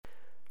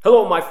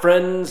Hello, my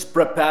friends.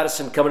 Brett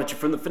Pattison coming at you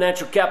from the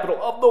financial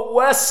capital of the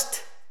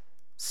West,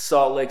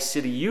 Salt Lake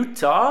City,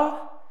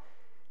 Utah.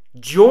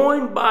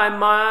 Joined by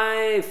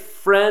my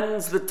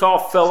friends, the tall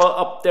fella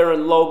up there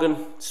in Logan,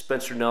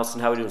 Spencer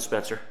Nelson. How are we doing,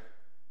 Spencer?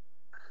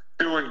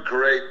 Doing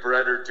great,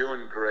 Bretter.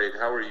 Doing great.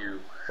 How are you?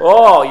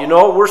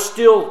 Oh,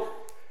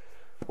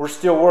 we're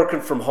still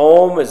working from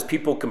home, as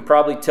people can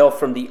probably tell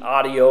from the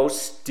audio.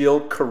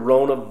 Still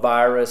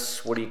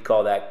coronavirus. What do you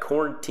call that?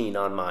 Quarantine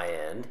on my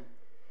end.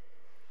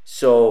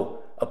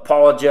 So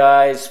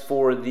apologize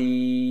for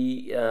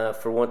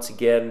for once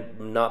again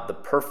not the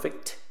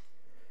perfect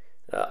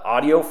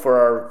audio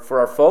for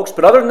our folks,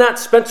 but other than that,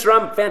 Spencer,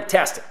 I'm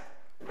fantastic.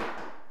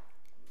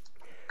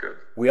 Good.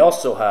 We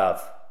also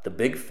have the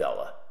big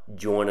fella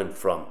joining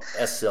from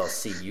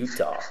SLC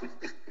Utah,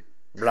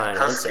 Brian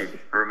Husky. Hunsaker.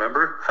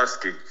 Remember?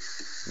 Husky.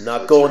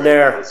 Not going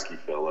there. Husky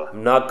fella.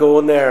 I'm not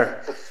going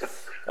there.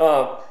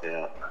 Yeah.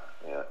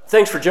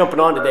 Thanks for jumping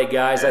on today,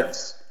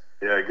 guys.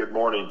 Yeah, good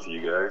morning to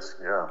you guys.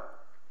 Yeah.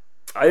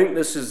 I think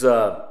this is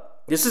a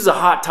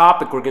hot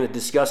topic we're going to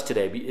discuss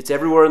today. It's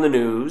everywhere in the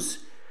news,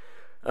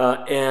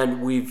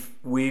 and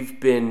we've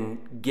been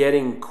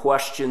getting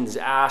questions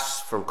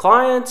asked from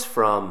clients,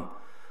 from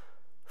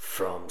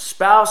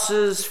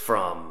spouses,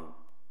 from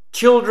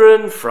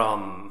children,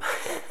 from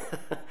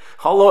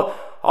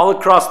all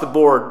across the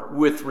board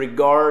with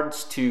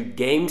regards to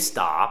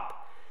GameStop,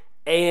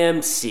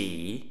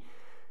 AMC,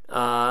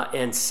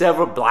 and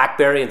several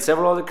BlackBerry and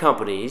several other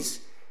companies.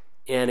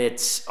 And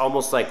it's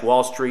almost like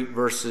Wall Street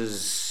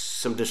versus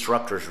some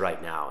disruptors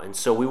right now. And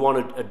so we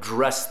want to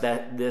address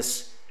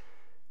this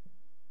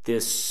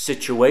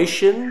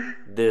situation,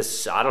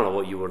 I don't know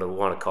what you would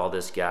want to call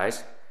this,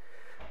 guys.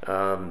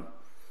 But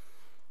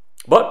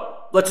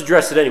let's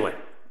address it anyway.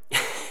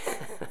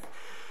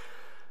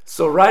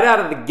 So right out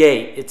of the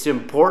gate, it's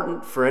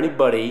important for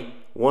anybody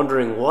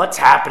wondering what's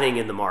happening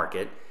in the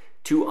market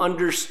to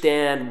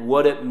understand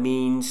what it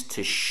means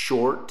to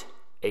short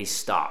a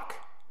stock.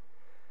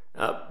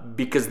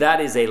 Because that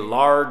is a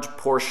large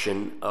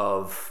portion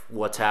of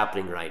what's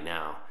happening right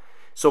now.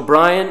 So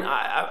Brian,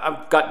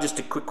 I've got just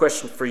a quick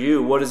question for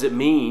you. What does it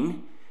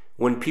mean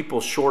when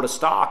people short a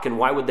stock, and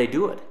why would they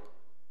do it?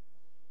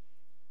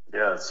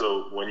 Yeah,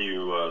 so when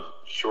you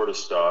short a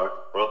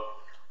stock, well,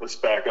 let's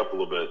back up a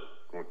little bit.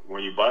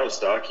 When you buy a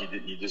stock,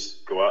 you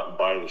just go out and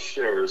buy the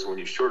shares. When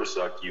you short a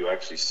stock, you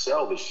actually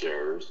sell the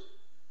shares,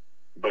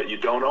 but you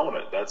don't own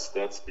it. That's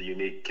the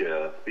unique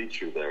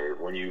feature there.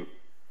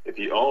 If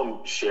you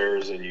own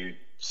shares and you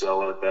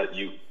sell it, that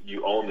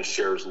you own the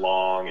shares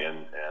long,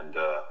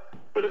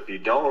 but if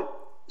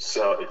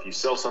you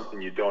sell something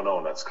you don't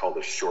own, that's called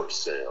a short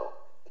sale.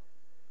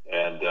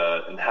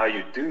 And how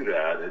you do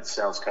that, it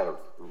sounds kind of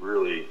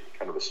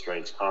a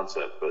strange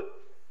concept, but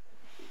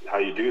how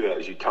you do that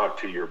is you talk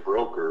to your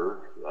broker.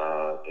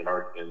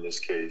 In this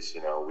case,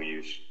 we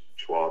use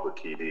Schwab or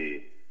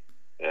TD,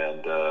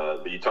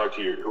 but you talk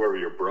to whoever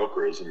your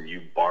broker is, and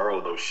you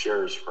borrow those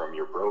shares from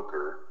your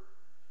broker,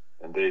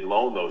 and they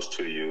loan those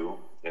to you,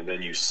 and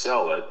then you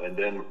sell it. And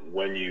then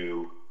when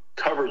you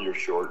cover your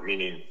short,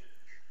 meaning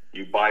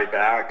you buy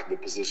back the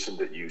position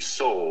that you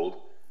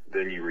sold,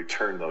 then you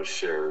return those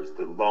shares,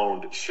 the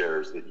loaned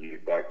shares,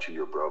 back to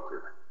your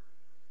broker.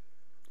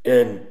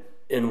 And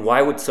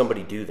why would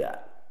somebody do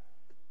that?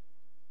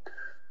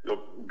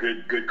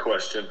 Good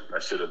question. I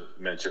should have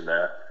mentioned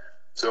that.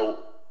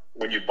 So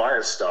when you buy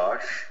a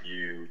stock,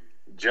 you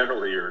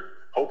generally are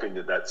hoping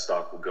that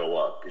stock will go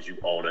up because you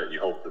own it. You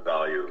hope the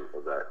value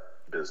of that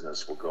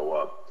business will go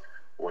up.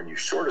 When you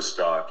short a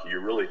stock, you're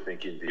really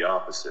thinking the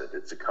opposite.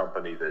 It's a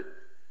company that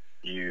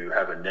you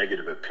have a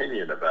negative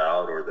opinion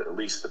about, or at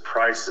least the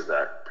price of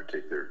that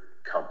particular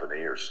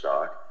company or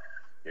stock,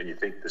 and you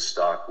think the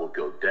stock will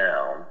go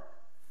down.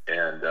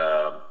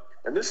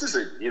 And this is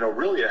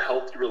really a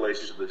healthy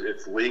relationship.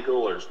 It's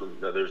legal.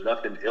 There's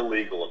nothing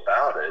illegal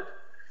about it,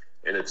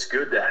 and it's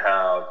good to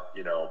have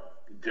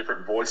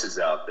different voices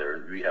out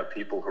there. We have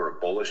people who are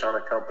bullish on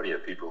a company, you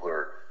have people who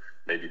are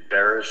maybe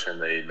bearish, and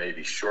they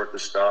maybe short the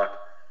stock.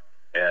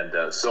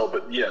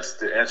 But yes,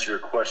 to answer your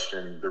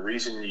question, the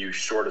reason you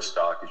short a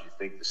stock is you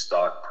think the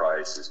stock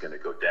price is going to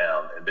go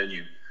down, and then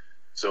you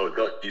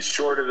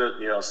shorted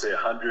it, say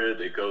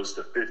 100, it goes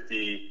to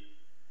 50.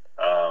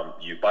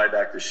 You buy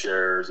back the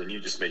shares, and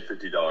you just make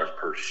 $50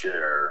 per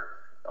share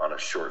on a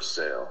short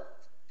sale.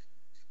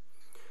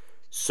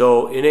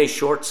 So in a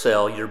short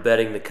sale, you're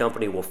betting the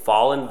company will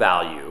fall in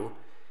value,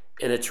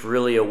 and it's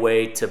really a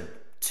way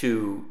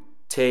to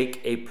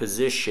take a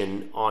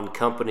position on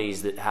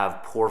companies that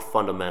have poor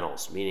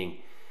fundamentals, meaning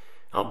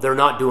they're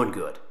not doing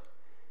good.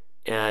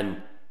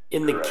 And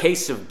in the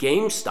case of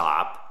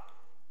GameStop,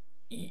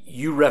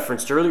 you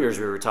referenced earlier as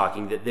we were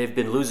talking that they've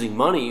been losing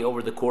money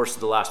over the course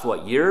of the last,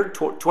 year?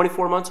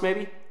 24 months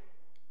maybe?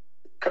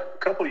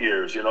 Couple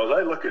years. As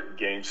I look at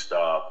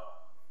GameStop,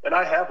 and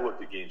I have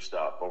looked at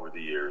GameStop over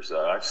the years,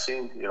 I've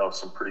seen,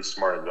 some pretty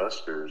smart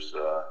investors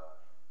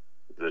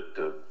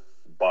that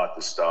bought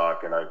the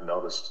stock, and I've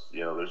noticed,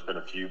 there's been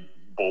a few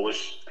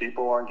bullish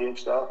people on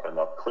GameStop, and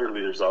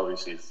clearly there's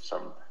obviously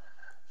some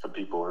some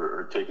people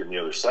are taking the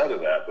other side of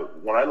that.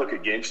 But when I look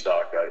at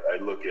GameStop, I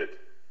look at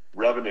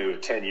revenue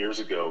 10 years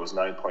ago was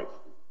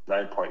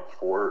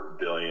 9.4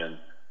 billion.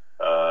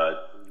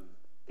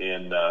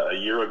 A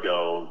year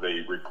ago,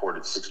 they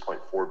reported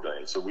 6.4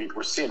 billion. So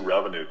we're seeing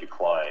revenue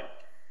decline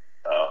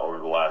over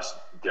the last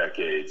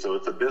decade. So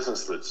it's a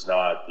business that's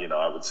not,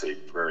 I would say,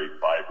 very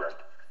vibrant.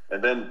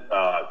 And then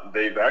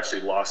they've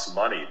actually lost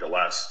money the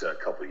last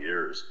couple of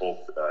years,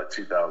 both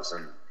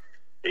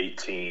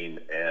 2018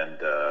 and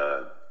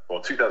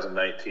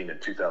 2019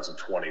 and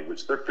 2020,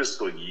 which their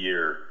fiscal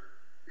year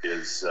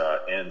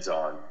ends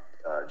on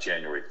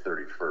January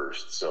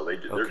 31st. So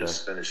they're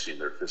just finishing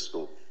their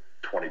fiscal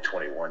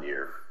 2021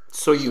 year.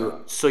 So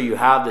you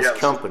have this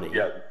company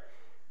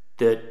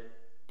that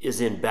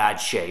is in bad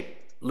shape,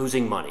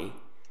 losing money,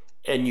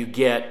 and you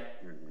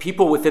get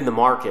people within the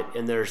market,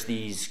 and there's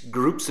these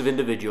groups of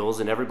individuals,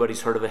 and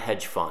everybody's heard of a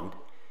hedge fund,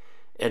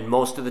 and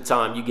most of the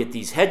time you get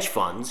these hedge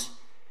funds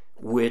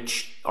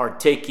which are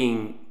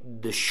taking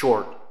the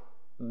short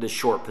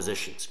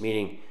positions,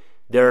 meaning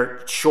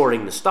they're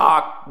shorting the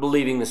stock,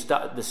 believing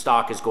the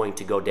stock is going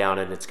to go down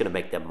and it's going to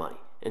make them money.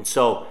 And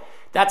so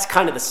that's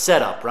kind of the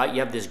setup, right? You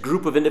have this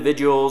group of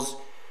individuals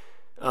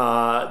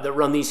that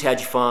run these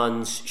hedge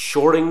funds,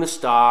 shorting the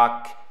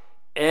stock,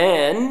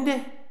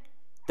 and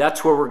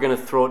that's where we're going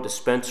to throw it to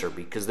Spencer,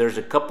 because there's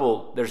a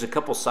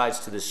couple sides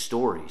to this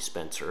story,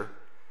 Spencer.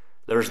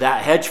 There's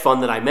that hedge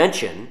fund that I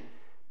mentioned,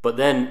 but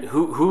then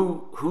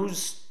who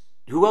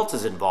else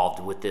is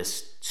involved with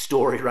this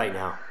story right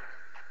now?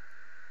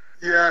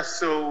 Yeah,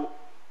 so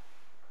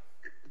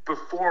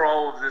before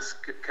all of this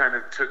kind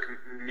of took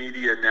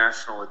media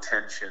national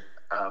attention,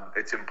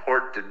 it's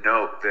important to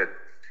note that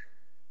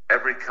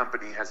every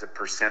company has a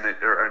percentage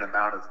or an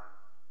amount of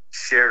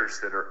shares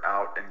that are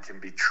out and can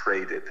be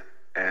traded.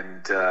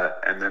 And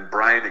then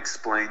Brian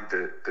explained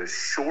the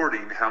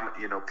shorting, how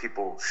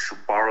people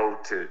borrow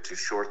to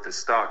short the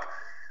stock.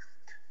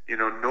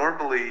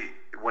 Normally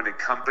when a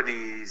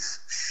company's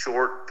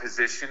short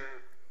position,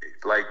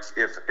 like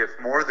if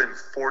more than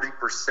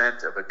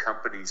 40% of a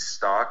company's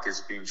stock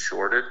is being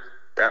shorted,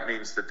 that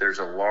means that there's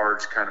a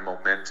large kind of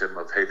momentum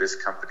of, hey, this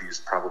company is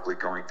probably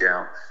going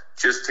down.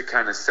 Just to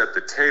kind of set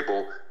the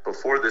table,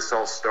 before this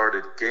all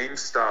started,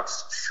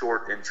 GameStop's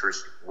short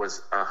interest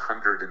was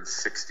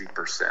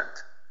 160%.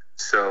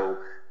 So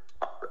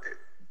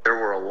there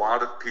were a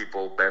lot of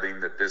people betting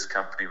that this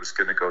company was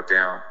going to go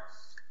down.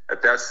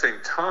 At that same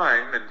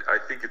time, and I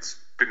think it's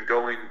been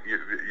going,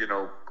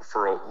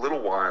 for a little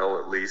while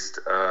at least,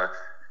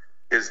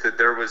 is that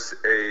there was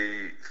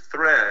a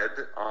thread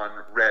on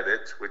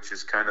Reddit, which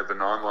is kind of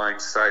an online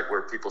site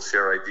where people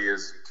share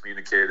ideas and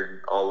communicate and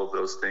all of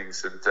those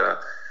things.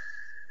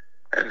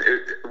 And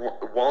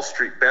Wall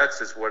Street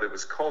Bets is what it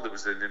was called. It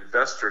was an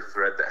investor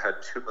thread that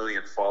had 2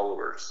 million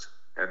followers.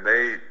 And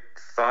they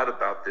thought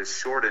about this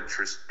short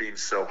interest being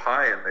so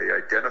high, and they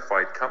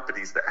identified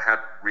companies that had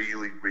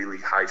really, really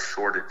high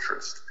short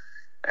interest.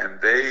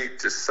 And they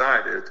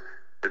decided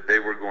that they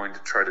were going to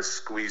try to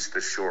squeeze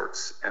the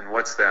shorts. And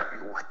what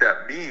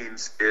that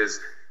means is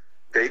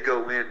they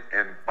go in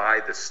and buy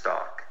the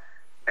stock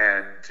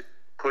and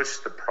push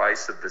the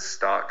price of the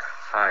stock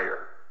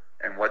higher.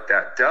 And what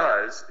that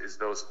does is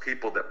those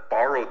people that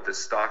borrowed the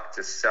stock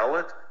to sell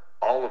it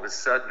all of a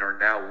sudden are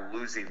now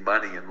losing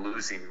money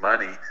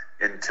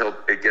until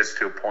it gets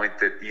to a point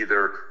that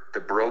either the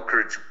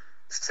brokerage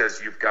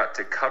says you've got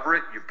to cover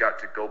it, you've got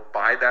to go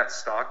buy that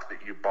stock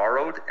that you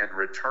borrowed and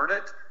return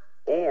it,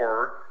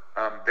 or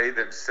they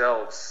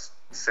themselves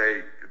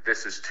say,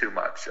 this is too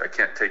much, I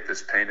can't take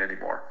this pain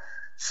anymore.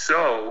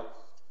 So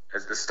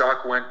as the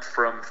stock went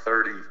from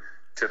 30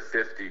 to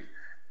 50,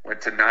 went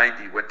to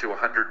 90, went to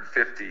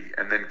 150,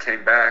 and then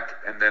came back,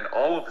 and then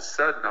all of a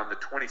sudden on the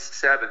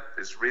 27th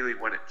is really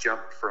when it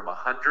jumped from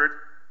 100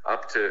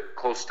 up to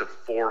close to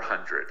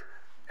 400,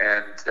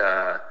 and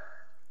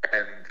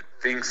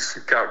things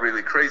got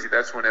really crazy.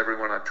 That's when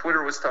everyone on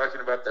Twitter was talking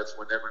about. That's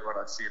when everyone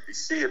on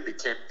CNBC, it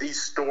became the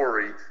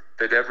story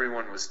that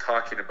everyone was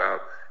talking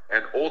about.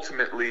 And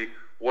ultimately,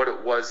 what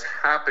it was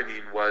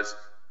happening was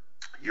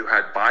you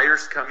had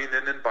buyers coming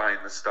in and buying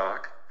the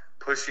stock,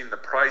 pushing the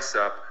price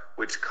up,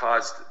 which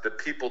caused the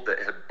people that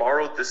had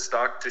borrowed the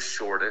stock to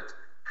short it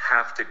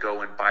have to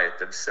go and buy it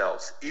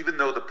themselves. Even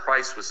though the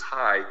price was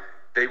high,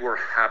 they were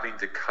having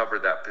to cover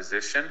that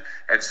position.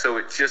 And so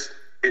it's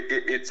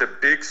a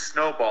big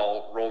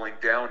snowball rolling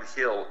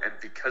downhill. And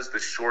because the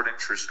short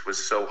interest was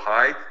so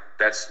high,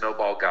 that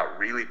snowball got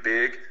really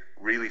big,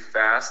 really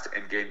fast,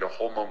 and gained a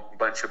whole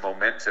bunch of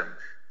momentum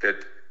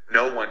that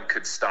no one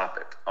could stop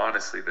it.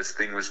 Honestly, this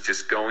thing was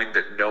just going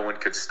that no one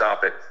could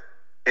stop it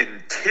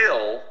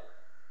until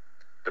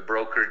the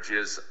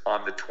brokerages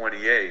on the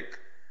 28th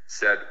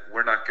said,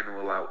 we're not going to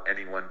allow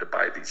anyone to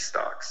buy these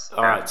stocks.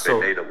 All right, so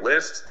they made a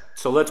list.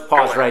 So let's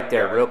pause right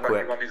there real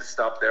quick. You want me to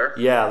stop there?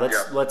 Yeah,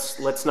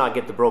 let's not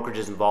get the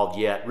brokerages involved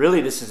yet.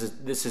 Really, this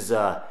is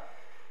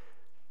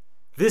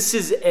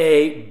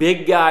a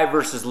big guy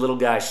versus little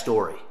guy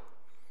story.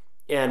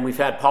 And we've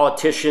had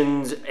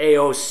politicians,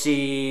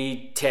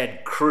 AOC,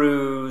 Ted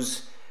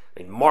Cruz,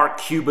 And Mark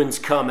Cuban's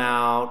come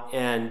out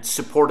and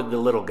supported the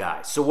little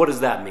guy. So what does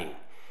that mean?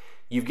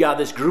 You've got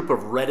this group of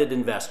Reddit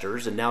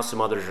investors, and now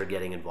some others are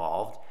getting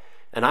involved.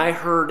 And I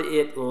heard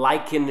it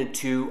likened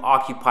to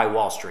Occupy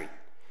Wall Street,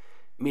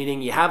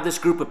 meaning you have this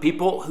group of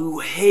people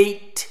who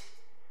hate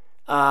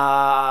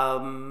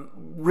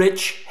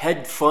rich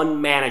hedge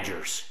fund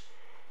managers,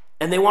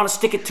 and they want to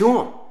stick it to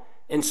them.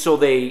 And so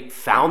they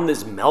found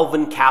this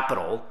Melvin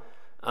Capital,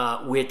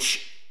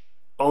 which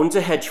owns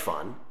a hedge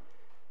fund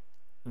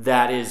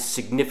that is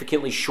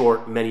significantly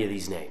short many of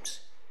these names.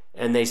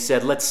 And they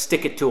said, let's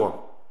stick it to them.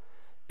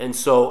 And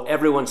so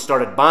everyone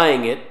started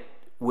buying it,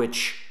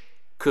 which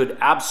could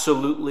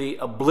absolutely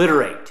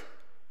obliterate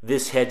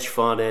this hedge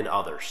fund and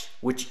others,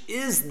 which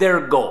is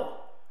their goal.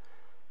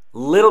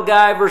 Little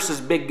guy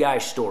versus big guy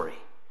story.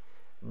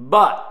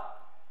 But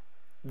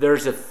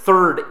there's a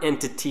third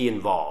entity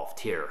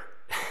involved here,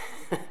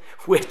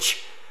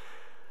 which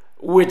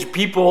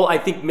people, I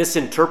think,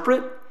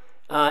 misinterpret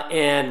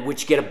and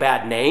which get a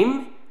bad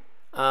name.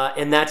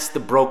 And that's the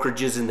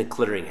brokerages and the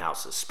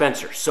clearinghouses.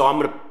 Spencer, so I'm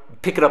going to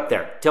pick it up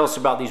there. Tell us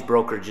about these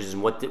brokerages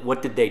and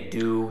what did they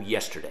do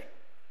yesterday?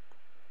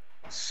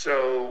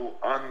 So,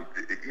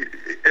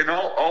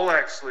 I'll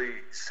actually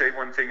say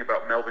one thing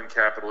about Melvin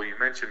Capital. You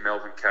mentioned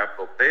Melvin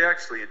Capital. They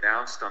actually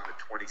announced on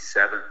the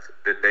 27th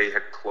that they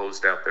had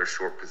closed out their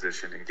short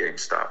position in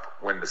GameStop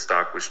when the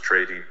stock was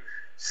trading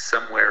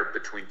somewhere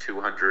between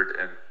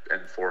 $200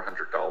 and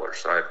 $400.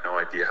 So I have no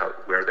idea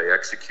where they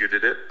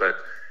executed it, but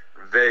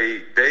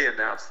they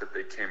announced that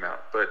they came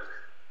out. But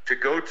to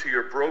go to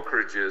your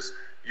brokerages,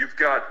 you've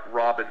got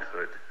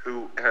Robinhood,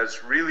 who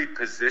has really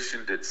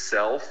positioned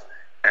itself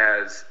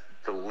as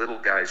the little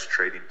guy's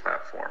trading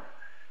platform.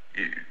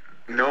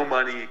 No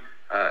money,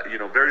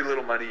 very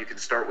little money. You can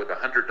start with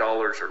 $100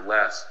 or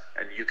less,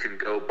 and you can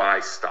go buy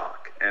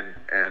stock and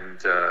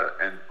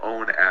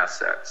own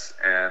assets.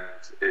 And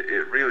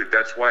it really,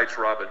 that's why it's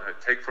Robinhood.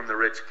 Take from the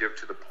rich, give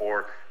to the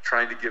poor,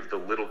 trying to give the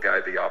little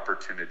guy the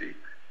opportunity.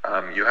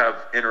 You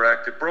have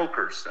Interactive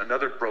Brokers,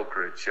 another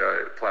brokerage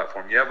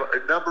platform. You have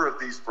a number of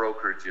these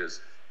brokerages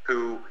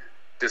who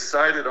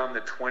decided on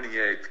the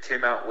 28th,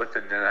 came out with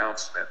an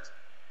announcement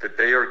that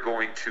they are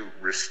going to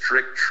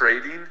restrict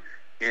trading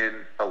in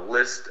a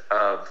list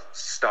of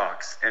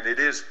stocks. And it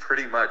is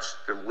pretty much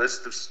the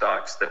list of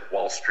stocks that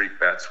Wall Street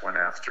Bets went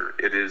after.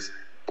 It is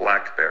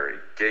BlackBerry,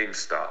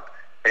 GameStop,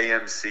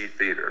 AMC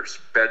Theaters,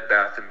 Bed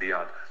Bath &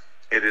 Beyond.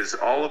 It is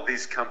all of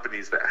these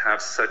companies that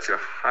have such a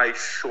high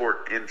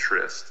short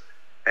interest.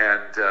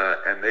 And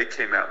they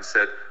came out and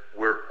said,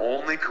 we're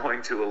only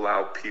going to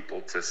allow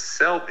people to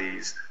sell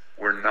these.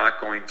 We're not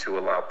going to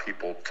allow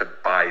people to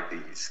buy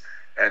these.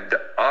 And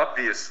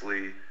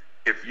obviously,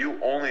 if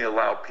you only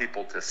allow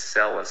people to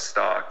sell a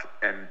stock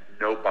and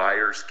no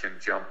buyers can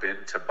jump in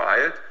to buy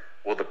it,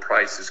 well, the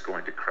price is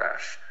going to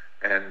crash.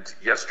 And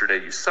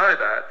yesterday you saw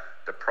that.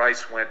 The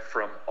price went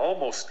from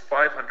almost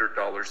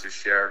 $500 a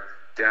share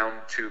down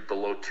to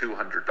below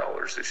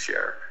 $200 a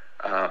share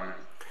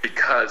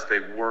because they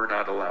were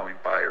not allowing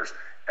buyers.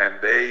 And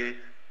they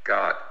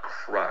got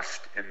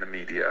crushed in the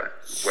media,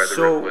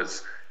 whether it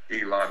was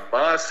Elon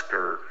Musk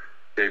or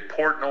Dave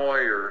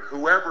Portnoy or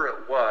whoever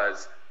it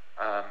was.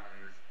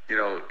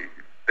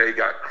 They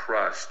got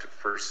crushed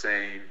for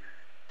saying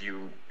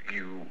you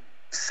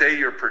say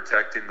you're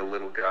protecting the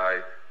little guy,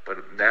 but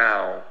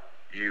now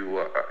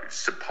you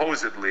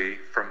supposedly,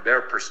 from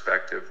their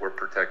perspective, we're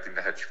protecting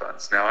the hedge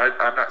funds. Now,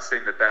 I'm not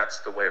saying that that's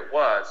the way it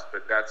was,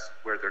 but that's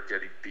where they're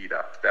getting beat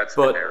up. That's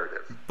the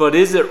narrative. But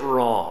is it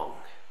wrong?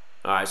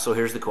 All right, so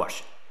here's the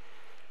question.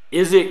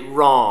 Is it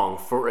wrong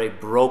for a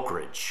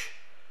brokerage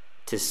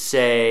to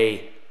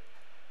say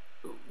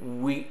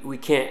we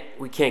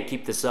can't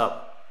keep this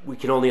up? We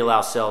can only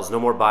allow sells, no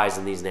more buys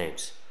in these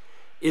names.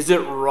 Is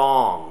it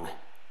wrong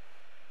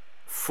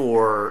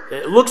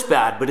it looks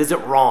bad, but is it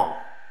wrong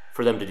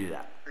for them to do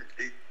that?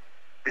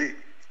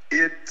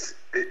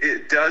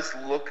 It does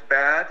look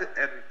bad,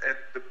 and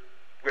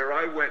where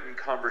I went in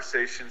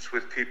conversations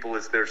with people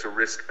is there's a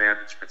risk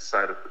management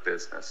side of the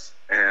business,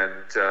 and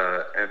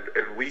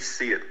we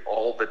see it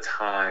all the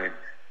time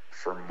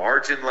for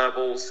margin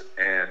levels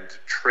and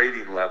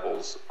trading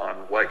levels on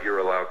what you're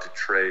allowed to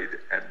trade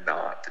and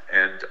not.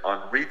 And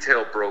on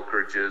retail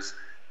brokerages,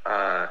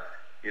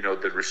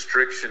 the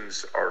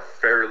restrictions are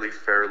fairly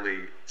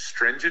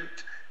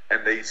stringent,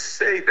 and they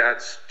say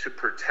that's to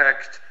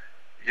protect,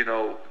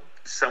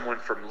 someone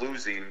from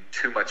losing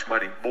too much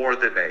money, more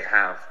than they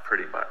have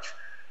pretty much.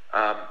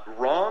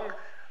 Wrong?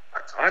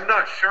 I'm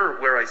not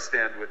sure where I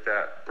stand with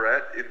that,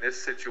 Brett, in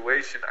this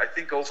situation. I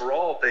think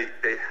overall they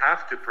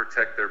have to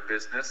protect their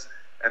business,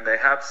 and they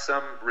have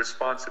some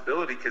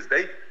responsibility because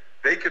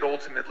they could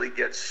ultimately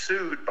get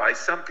sued by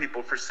some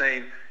people for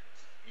saying,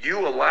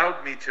 you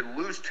allowed me to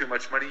lose too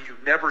much money. You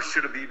never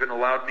should have even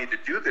allowed me to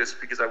do this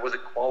because I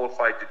wasn't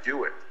qualified to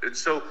do it. And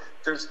so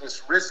there's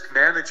this risk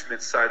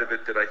management side of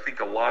it that I think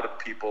a lot of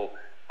people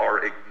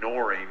are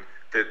ignoring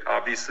that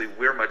obviously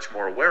we're much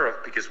more aware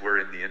of because we're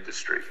in the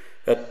industry.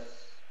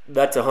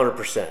 That's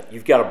 100%.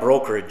 You've got a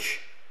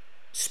brokerage,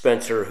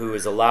 Spencer, who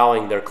is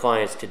allowing their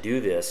clients to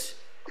do this,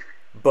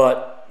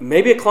 but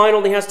maybe a client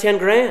only has 10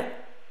 grand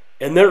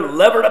and they're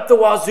levered up the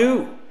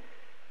wazoo.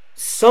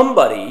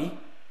 Somebody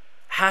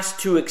has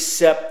to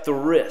accept the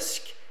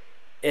risk.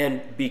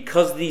 And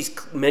because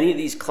many of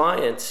these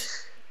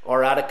clients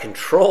are out of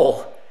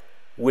control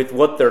with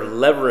what they're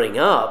levering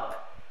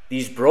up,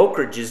 these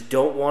brokerages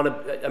don't want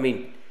to,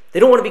 they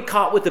don't want to be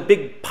caught with a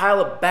big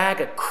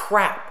bag of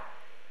crap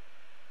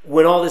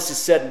when all this is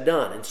said and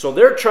done. And so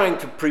they're trying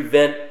to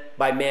prevent,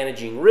 by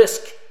managing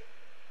risk,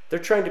 they're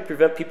trying to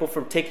prevent people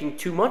from taking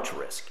too much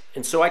risk.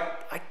 And so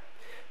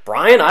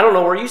Brian, I don't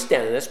know where you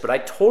stand in this, but I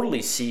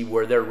totally see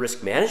where their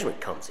risk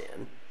management comes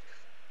in.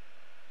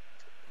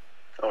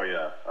 Oh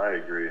yeah, I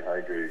agree.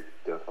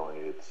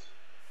 Definitely,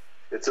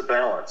 it's a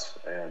balance,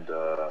 and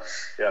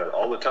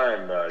all the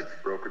time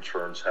brokerage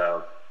firms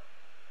have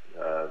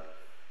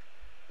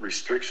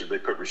restrictions. They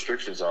put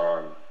restrictions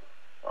on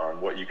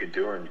what you can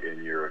do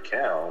in your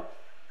account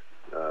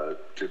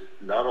to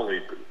not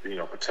only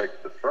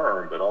protect the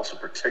firm, but also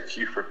protect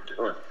you from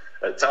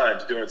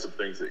doing some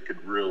things that could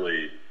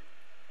really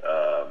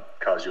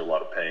cause you a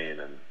lot of pain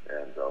and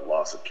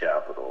loss of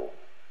capital.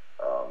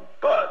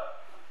 But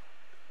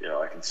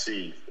I can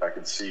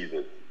see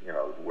that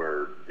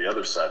where the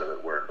other side of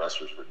it, where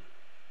investors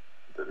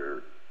that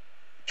are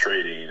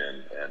trading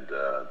and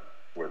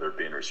where they're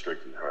being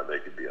restricted, how they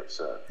could be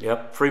upset.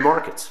 Yep, free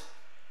markets,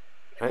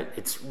 right?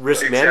 It's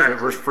risk management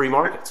versus free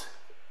markets.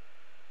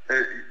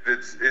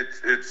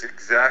 It's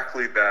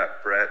exactly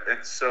that, Brett.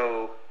 And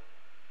so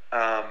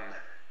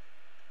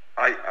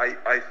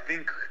I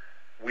think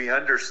we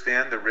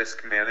understand the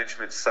risk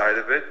management side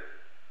of it,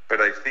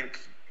 but I think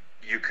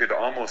you could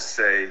almost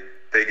say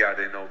they got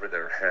in over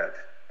their head,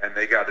 and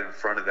they got in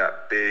front of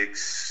that big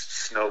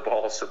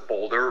snowball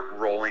boulder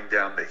rolling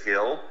down the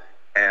hill,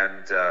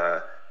 and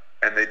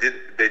they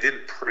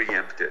didn't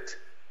preempt it.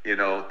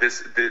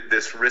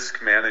 This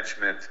risk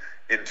management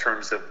in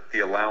terms of the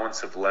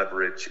allowance of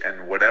leverage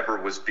and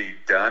whatever was being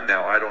done.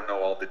 Now, I don't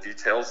know all the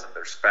details, and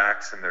there's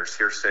facts and there's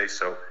hearsay,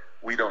 so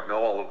we don't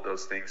know all of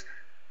those things.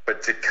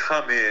 But to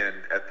come in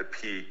at the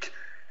peak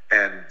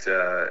and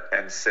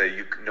say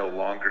you no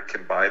longer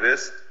can buy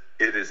this,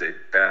 it is a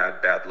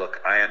bad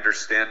look. I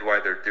understand why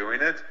they're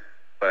doing it,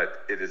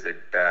 but it is a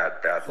bad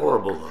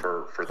horrible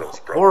look for those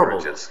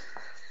brokerages.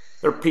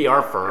 Horrible. They're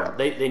PR firm.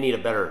 Yeah. They need a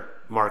better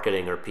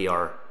marketing or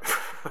PR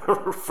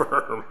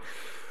firm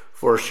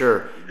for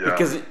sure. Yeah.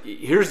 Because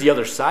here's the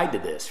other side to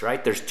this,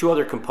 right? There's two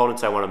other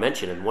components I want to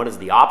mention, and one is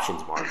the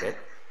options market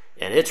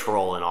and its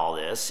role in all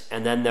this.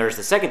 And then there's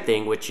the second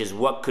thing, which is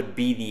what could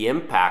be the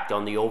impact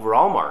on the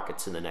overall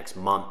markets in the next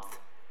month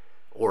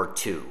or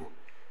two.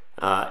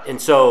 And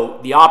so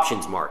the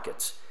options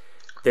markets,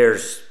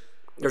 there's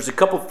a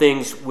couple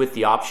things with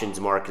the options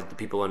market that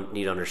people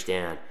need to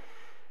understand.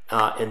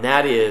 And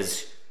that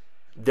is,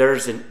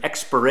 there's an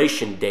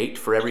expiration date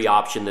for every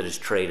option that is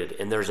traded,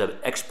 and there's an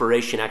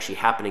expiration actually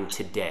happening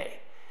today.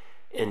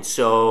 And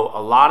so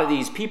a lot of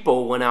these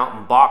people went out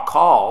and bought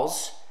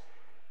calls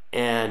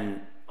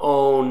and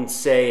owned,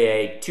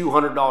 say, a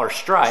 $200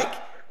 strike,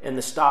 and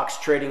the stock's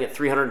trading at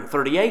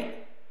 $338.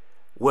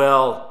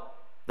 Well,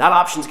 that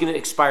option's going to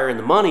expire in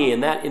the money,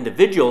 and that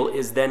individual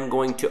is then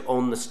going to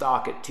own the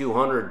stock at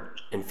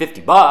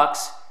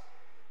 $250.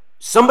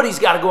 Somebody's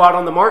got to go out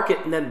on the market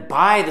and then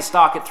buy the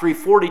stock at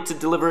 $340 to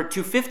deliver at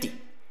 $250.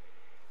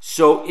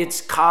 So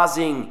it's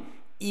causing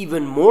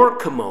even more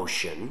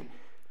commotion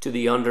to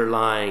the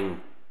underlying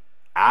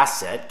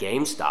asset,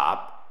 GameStop,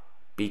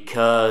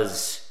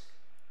 because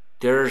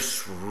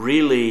there's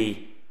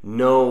really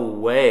no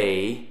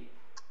way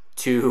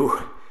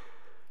to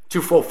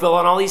fulfill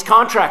on all these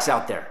contracts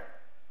out there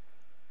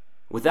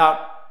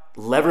without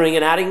levering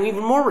and adding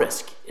even more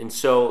risk. And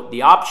so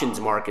the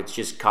options markets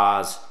just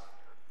cause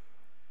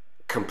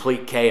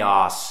complete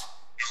chaos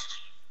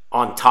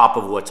on top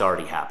of what's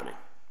already happening.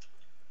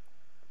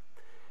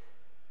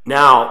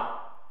 Now,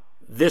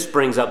 this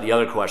brings up the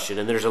other question,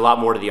 and there's a lot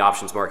more to the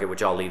options market,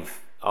 which I'll leave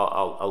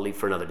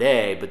for another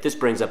day, but this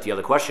brings up the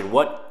other question.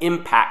 What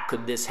impact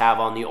could this have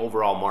on the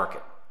overall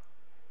market?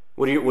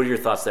 What are your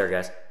thoughts there,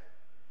 guys?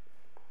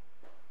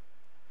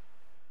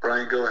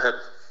 Brian, go ahead.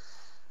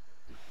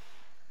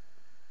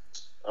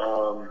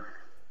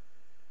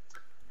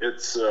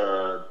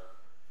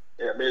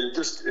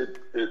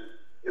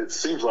 It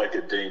seems like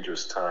a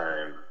dangerous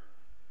time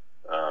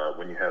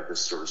when you have this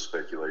sort of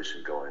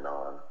speculation going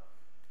on.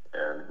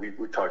 And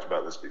we talked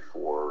about this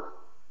before.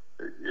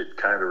 It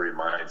kind of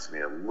reminds me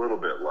a little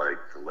bit like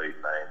the late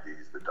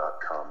 90s, the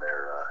dot-com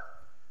era.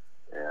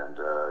 And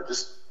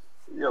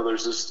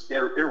there's this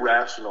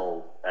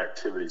irrational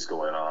activities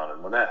going on.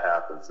 And when that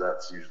happens,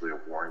 that's usually a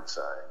warning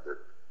sign that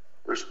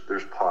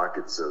there's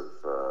pockets of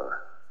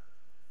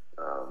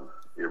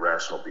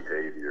irrational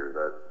behavior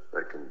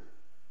that can,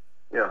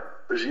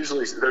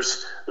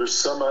 there's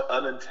some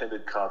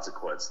unintended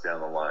consequence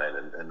down the line,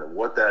 and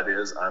what that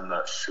is, I'm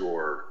not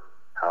sure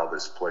how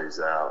this plays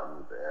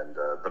out,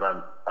 but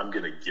I'm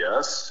going to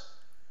guess,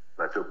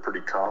 and I feel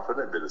pretty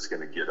confident that it's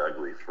going to get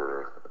ugly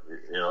for,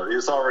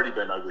 it's already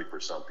been ugly for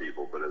some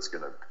people, but it's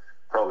going to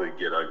probably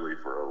get ugly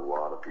for a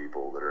lot of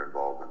people that are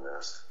involved in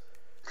this.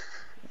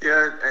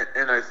 Yeah,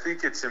 and I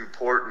think it's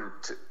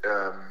important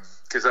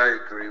because I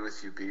agree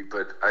with you, B.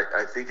 But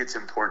I think it's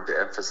important to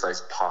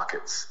emphasize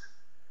pockets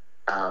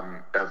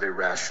of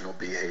irrational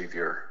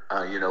behavior.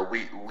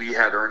 We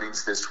had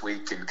earnings this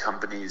week in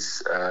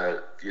companies.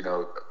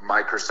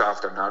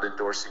 Microsoft. I'm not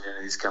endorsing any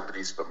of these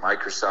companies, but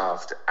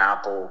Microsoft,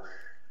 Apple,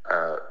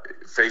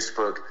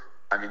 Facebook.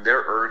 I mean,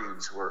 their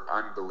earnings were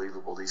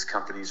unbelievable. These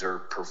companies are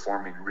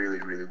performing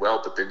really, really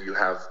well. But then you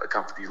have a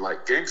company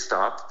like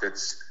GameStop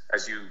that's,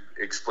 as you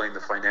explained the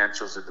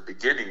financials at the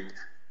beginning,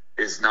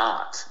 is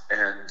not.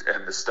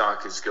 And the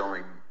stock is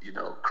going,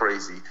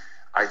 crazy.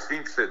 I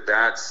think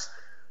that's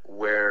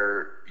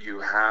where you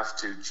have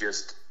to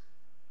just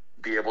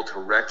be able to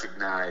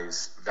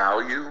recognize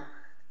value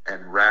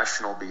and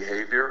rational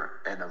behavior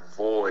and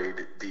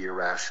avoid the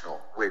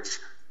irrational, which,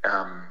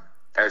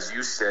 as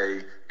you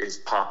say, is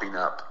popping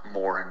up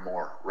more and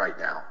more right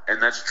now.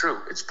 And that's true.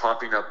 It's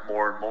popping up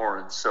more and more.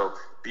 And so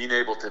being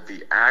able to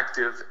be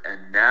active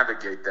and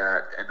navigate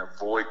that and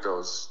avoid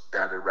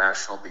that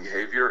irrational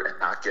behavior and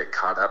not get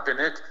caught up in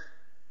it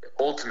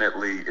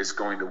ultimately is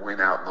going to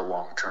win out in the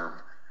long term.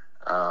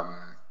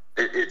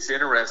 It's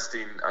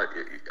interesting.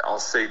 I'll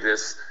say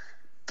this.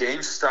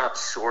 GameStop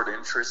short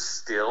interest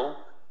still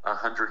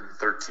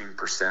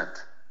 113%.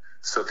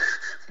 So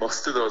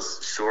most of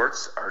those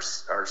shorts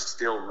are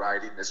still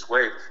riding this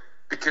wave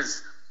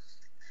because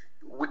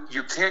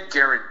you can't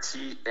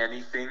guarantee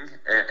anything,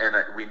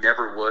 and we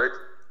never would.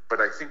 But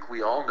I think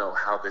we all know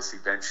how this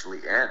eventually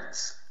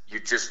ends. You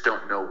just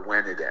don't know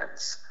when it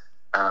ends.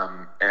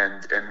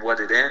 And what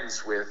it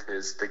ends with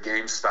is the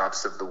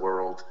GameStops of the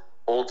world.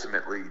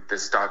 Ultimately, the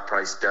stock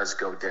price does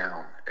go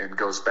down and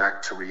goes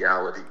back to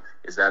reality.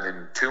 Is that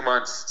in 2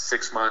 months,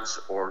 6 months,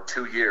 or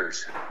 2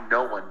 years?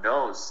 No one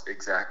knows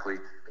exactly.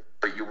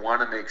 But you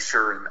want to make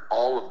sure in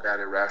all of that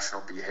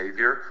irrational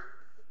behavior,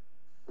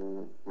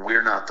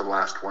 we're not the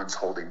last ones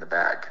holding the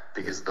bag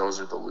because those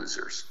are the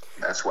losers.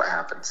 That's what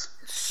happens.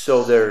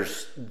 So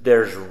there's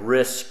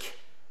risk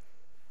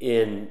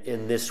in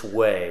this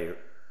way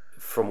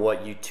from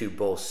what you two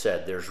both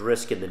said. There's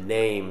risk in the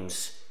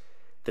names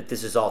that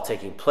this is all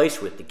taking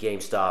place with, the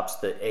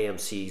GameStops, the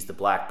AMCs, the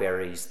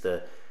BlackBerries,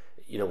 the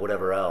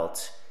whatever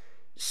else.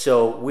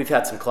 So I've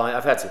had some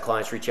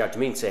clients reach out to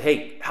me and say,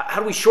 hey, how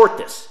do we short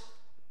this?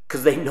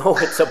 Because they know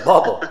it's a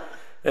bubble.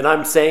 And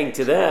I'm saying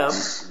to them,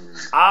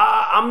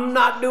 I'm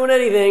not doing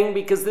anything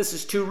because this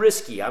is too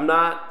risky.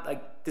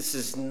 This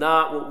is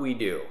not what we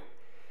do.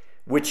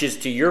 Which is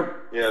to your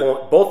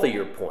point, both of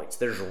your points.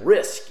 There's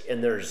risk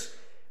and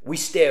we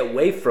stay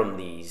away from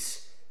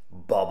these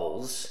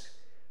bubbles.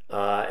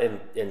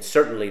 And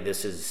certainly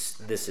this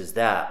is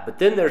that. But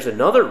then there's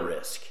another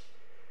risk,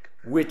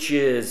 which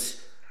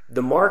is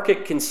the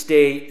market can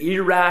stay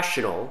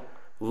irrational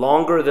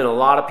longer than a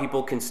lot of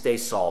people can stay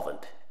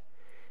solvent.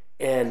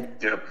 And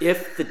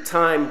if the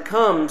time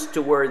comes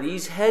to where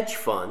these hedge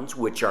funds,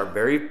 which are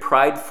very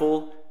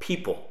prideful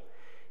people,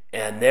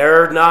 and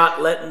they're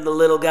not letting the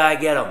little guy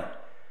get them,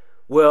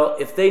 well,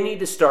 if they need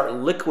to start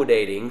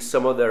liquidating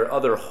some of their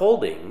other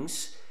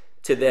holdings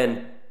to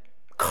then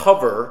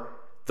cover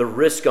the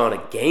risk on a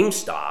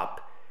GameStop,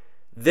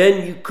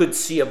 then you could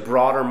see a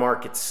broader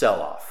market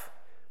sell-off,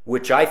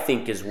 which I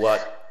think is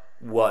what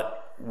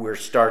we're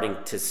starting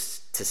to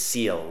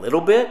see a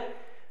little bit.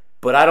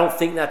 But I don't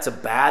think that's a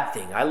bad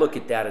thing. I look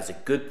at that as a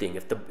good thing.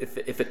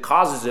 If it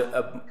causes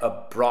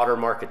a broader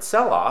market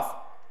sell-off,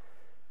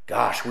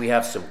 gosh, we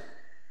have some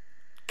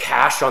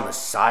cash on the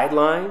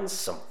sidelines,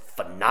 some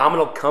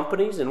phenomenal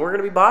companies, and we're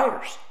going to be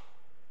buyers.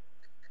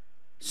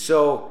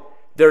 So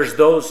there's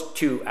those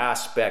two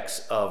aspects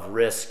of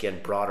risk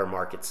and broader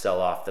market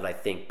sell-off that I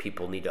think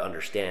people need to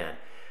understand.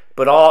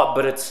 But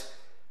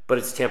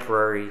it's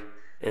temporary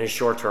and it's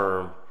short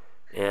term,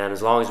 and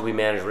as long as we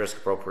manage risk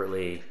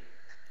appropriately,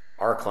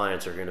 our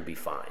clients are going to be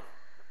fine.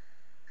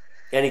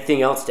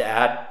 Anything else to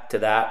add to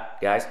that,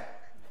 guys?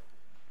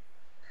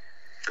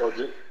 Well,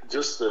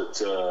 just that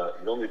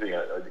the only thing,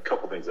 a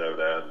couple things I would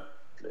add.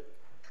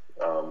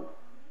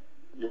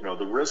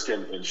 The risk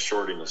in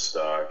shorting a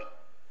stock.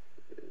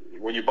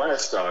 When you buy a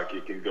stock,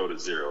 it can go to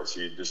zero, so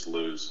you just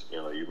lose.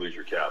 You lose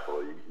your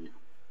capital. You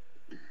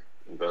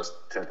invest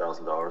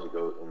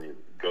 $10,000, it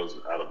goes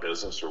out of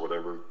business or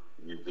whatever.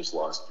 You just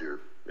lost your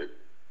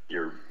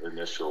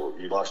initial.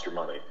 You lost your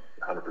money.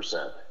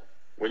 100%.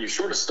 When you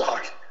short a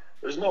stock,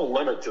 there's no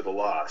limit to the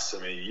loss. I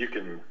mean, it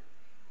can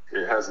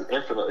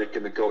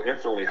go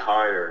infinitely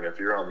higher, and if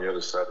you're on the other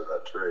side of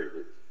that trade,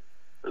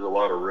 there's a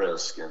lot of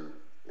risk in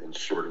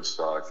shorting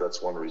stocks. That's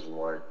one reason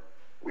why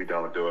we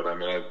don't do it. I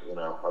mean,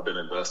 I've been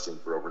investing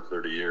for over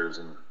 30 years,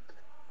 and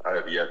I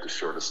have yet to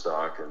short a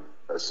stock, and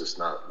that's just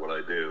not what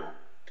I do.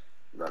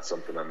 Not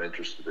something I'm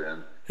interested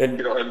in. And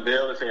the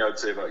other thing I would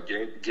say about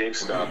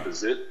GameStop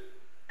is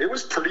it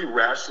was pretty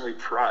rationally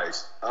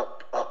priced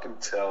up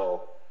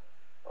until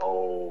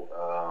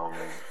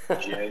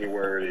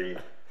January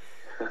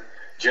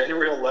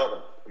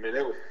 11th. I mean,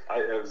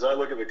 as I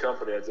look at the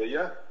company, I'd say,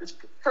 yeah, it's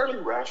fairly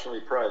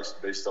rationally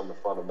priced based on the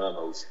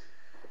fundamentals.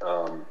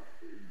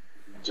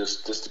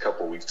 Just a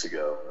couple of weeks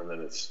ago, and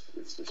then it's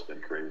just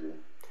been crazy.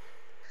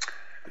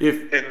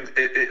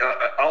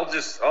 I'll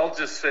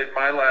just say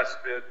my last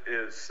bit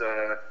is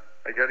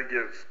I got to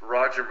give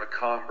Roger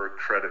McComber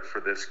credit for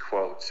this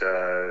quote.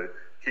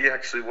 He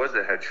actually was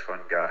a hedge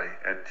fund guy,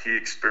 and he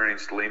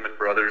experienced Lehman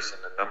Brothers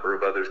and a number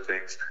of other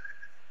things.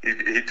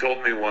 He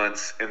told me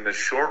once, in the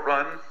short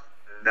run,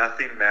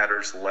 nothing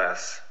matters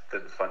less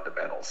than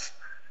fundamentals.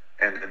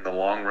 And in the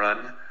long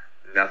run,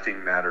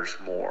 nothing matters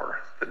more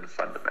than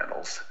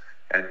fundamentals.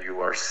 And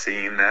you are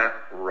seeing that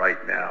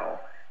right now.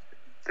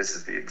 This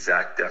is the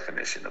exact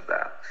definition of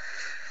that.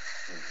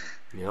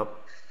 Yep.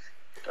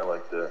 I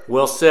like that.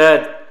 Well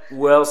said.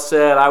 Well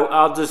said.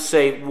 I'll just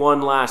say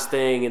one last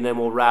thing, and then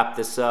we'll wrap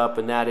this up,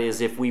 and that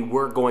is, if we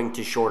were going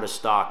to short a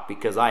stock,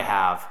 because I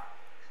have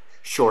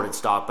shorted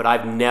stock, but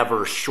I've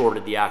never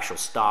shorted the actual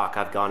stock.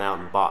 I've gone out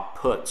and bought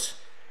puts,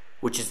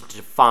 which is a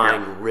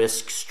defined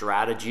risk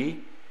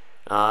strategy.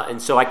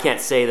 And so I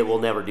can't say that we'll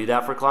never do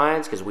that for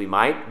clients, because we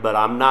might, but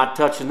I'm not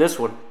touching this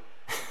one.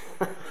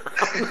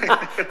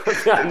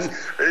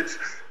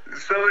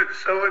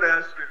 Someone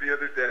asked me the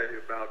other day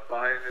about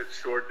buying it,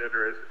 shorting it,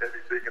 or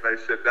anything, and I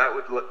said that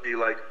would be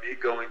like me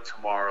going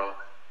tomorrow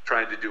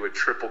trying to do a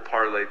triple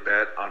parlay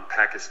bet on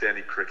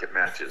Pakistani cricket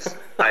matches.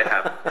 I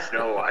have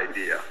no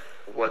idea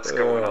what's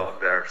going on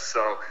there.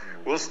 So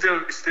we'll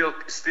still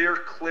steer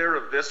clear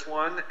of this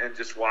one and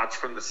just watch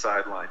from the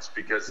sidelines,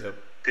 because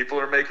people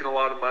are making a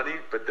lot of money,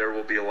 but there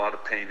will be a lot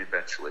of pain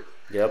eventually.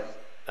 Yep,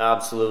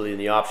 absolutely. And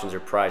the options are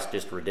priced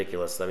just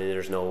ridiculous. I mean,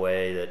 there's no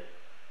way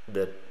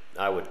that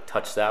I would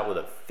touch that with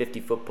a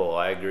 50-foot pole.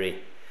 I agree.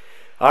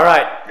 All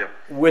right. Yep.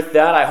 With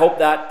that, I hope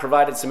that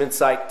provided some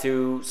insight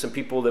to some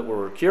people that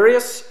were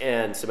curious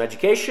and some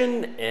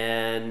education.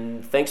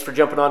 And thanks for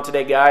jumping on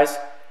today, guys.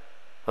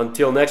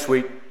 Until next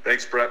week.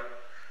 Thanks, Brett.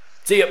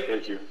 See ya.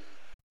 Thank you.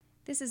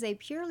 This is a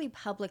purely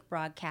public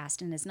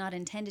broadcast and is not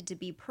intended to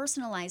be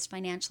personalized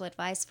financial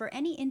advice for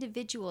any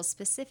individual's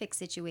specific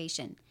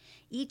situation.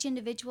 Each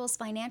individual's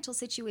financial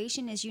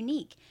situation is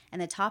unique,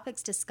 and the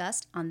topics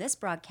discussed on this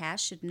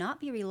broadcast should not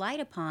be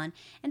relied upon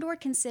and or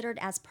considered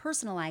as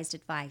personalized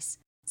advice.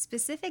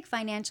 Specific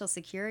financial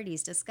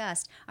securities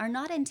discussed are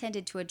not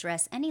intended to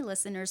address any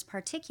listener's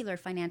particular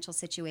financial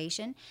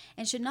situation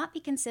and should not be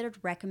considered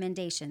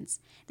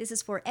recommendations. This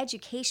is for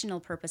educational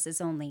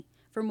purposes only.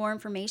 For more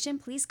information,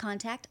 please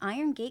contact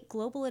Iron Gate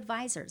Global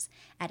Advisors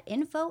at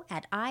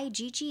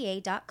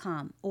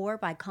info@igga.com or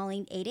by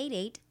calling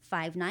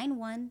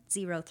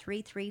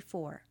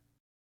 888-591-0334.